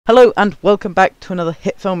Hello and welcome back to another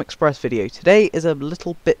Hitfilm Express video. Today is a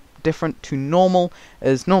little bit different to normal,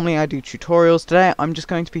 as normally I do tutorials. Today I'm just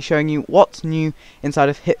going to be showing you what's new inside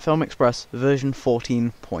of Hitfilm Express version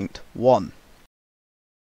 14.1.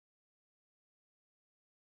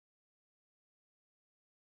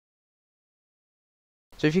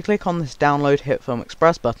 So if you click on this download Hitfilm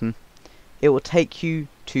Express button, it will take you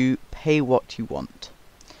to pay what you want,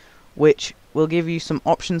 which will give you some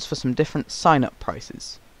options for some different sign-up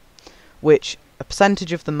prices, which a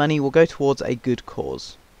percentage of the money will go towards a good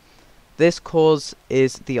cause. This cause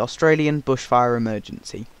is the Australian bushfire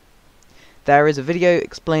emergency. There is a video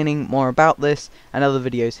explaining more about this and other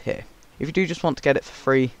videos here. If you do just want to get it for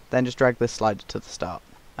free, then just drag this slider to the start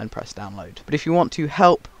and press download. But if you want to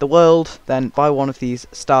help the world, then buy one of these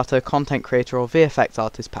starter content creator or VFX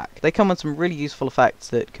artist pack. They come with some really useful effects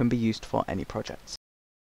that can be used for any projects.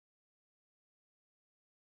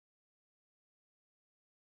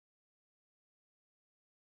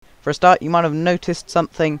 For a start, you might have noticed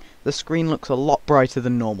something. The screen looks a lot brighter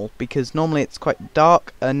than normal, because normally it's quite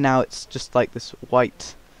dark and now it's just like this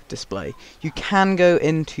white display. You can go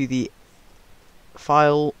into the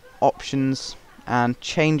file options and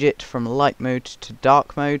change it from light mode to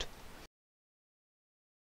dark mode.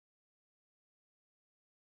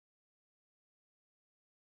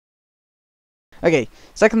 Okay,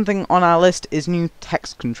 second thing on our list is new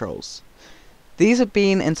text controls. These have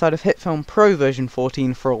been inside of Hitfilm Pro version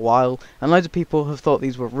 14 for a while, and loads of people have thought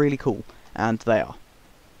these were really cool, and they are.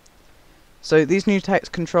 So these new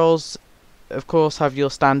text controls, of course, have your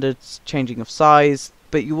standards changing of size,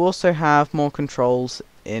 but you also have more controls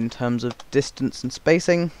in terms of distance and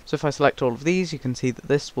spacing. So if I select all of these, you can see that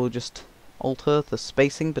this will just alter the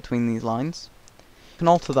spacing between these lines. You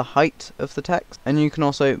can alter the height of the text, and you can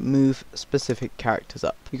also move specific characters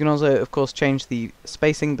up. You can also, of course, change the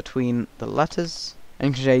spacing between the letters, and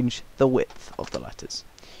you can change the width of the letters.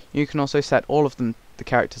 You can also set all of the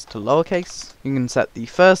characters to lowercase. You can set the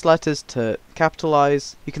first letters to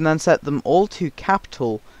capitalize. You can then set them all to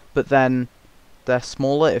capital, but then they're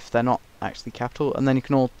smaller if they're not actually capital, and then you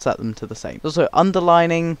can all set them to the same. There's also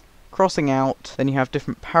underlining, crossing out, then you have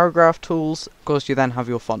different paragraph tools. Of course, you then have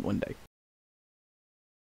your font window.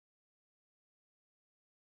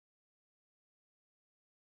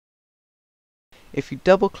 If you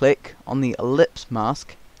double click on the ellipse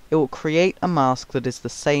mask, it will create a mask that is the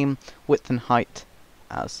same width and height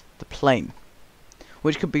as the plane,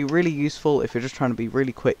 which could be really useful if you're just trying to be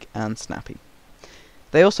really quick and snappy.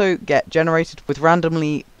 They also get generated with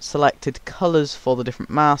randomly selected colours for the different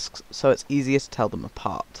masks, so it's easier to tell them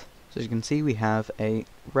apart. So as you can see, we have a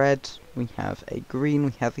red, we have a green,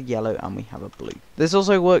 we have a yellow, and we have a blue. This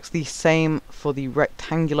also works the same for the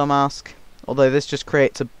rectangular mask, although this just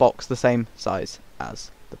creates a box the same size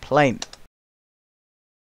as the plane.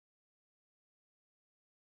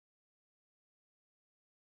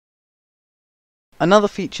 Another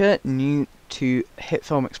feature new to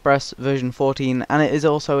Hitfilm Express version 14, and it is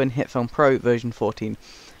also in Hitfilm Pro version 14,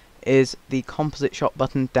 is the Composite Shot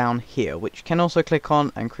button down here, which you can also click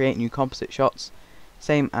on and create new composite shots,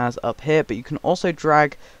 same as up here, but you can also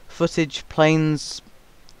drag footage planes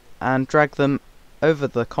and drag them over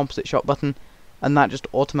the composite shot button, and that just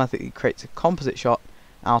automatically creates a composite shot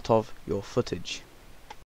out of your footage.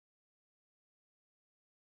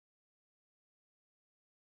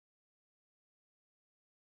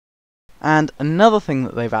 And another thing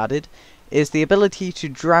that they've added is the ability to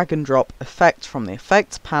drag and drop effects from the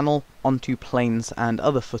effects panel onto planes and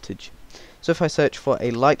other footage. So if I search for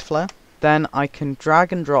a light flare, then I can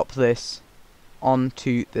drag and drop this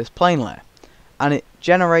onto this plane layer, and it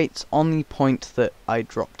generates on the point that I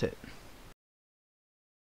dropped it.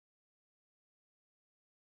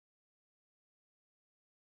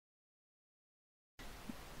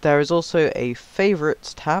 There is also a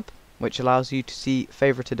favorites tab, which allows you to see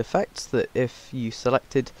favorited effects, that if you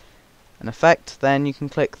selected an effect, then you can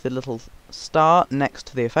click the little star next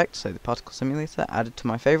to the effect, so the particle simulator, added to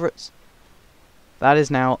my favorites. That is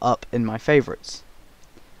now up in my favorites.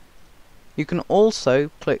 You can also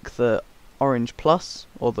click the orange plus,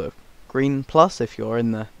 or the green plus if you're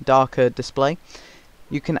in the darker display.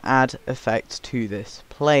 You can add effects to this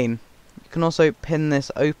plane. You can also pin this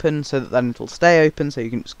open so that then it will stay open, so you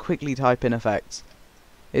can just quickly type in effects.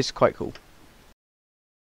 It's quite cool.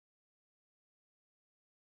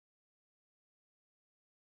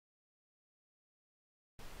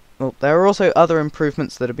 Well, there are also other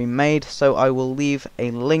improvements that have been made, so I will leave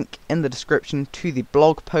a link in the description to the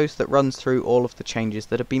blog post that runs through all of the changes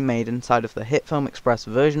that have been made inside of the Hitfilm Express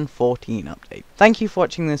version 14 update. Thank you for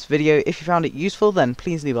watching this video. If you found it useful, then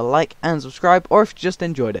please leave a like and subscribe, or if you just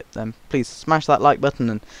enjoyed it, then please smash that like button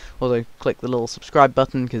and also click the little subscribe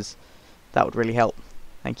button, because that would really help.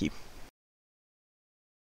 Thank you.